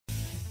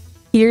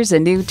Here's a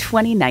new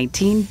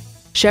 2019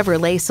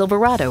 Chevrolet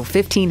Silverado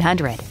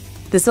 1500.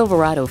 The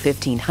Silverado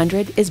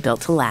 1500 is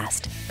built to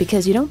last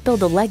because you don't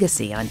build a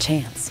legacy on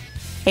chance.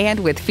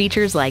 And with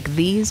features like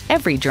these,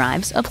 every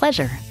drive's a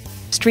pleasure.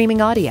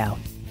 Streaming audio,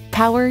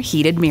 power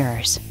heated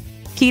mirrors,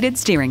 heated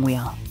steering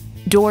wheel,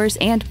 doors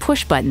and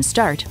push-button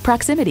start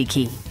proximity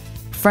key,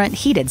 front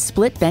heated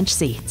split bench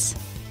seats,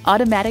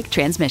 automatic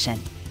transmission,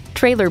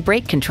 trailer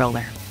brake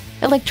controller,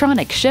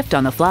 electronic shift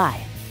on the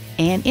fly,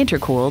 and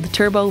intercooled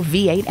turbo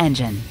V8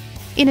 engine.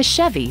 In a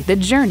Chevy, the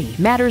journey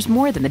matters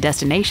more than the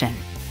destination.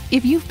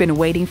 If you've been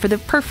waiting for the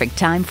perfect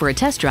time for a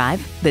test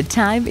drive, the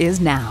time is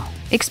now.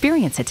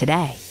 Experience it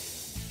today.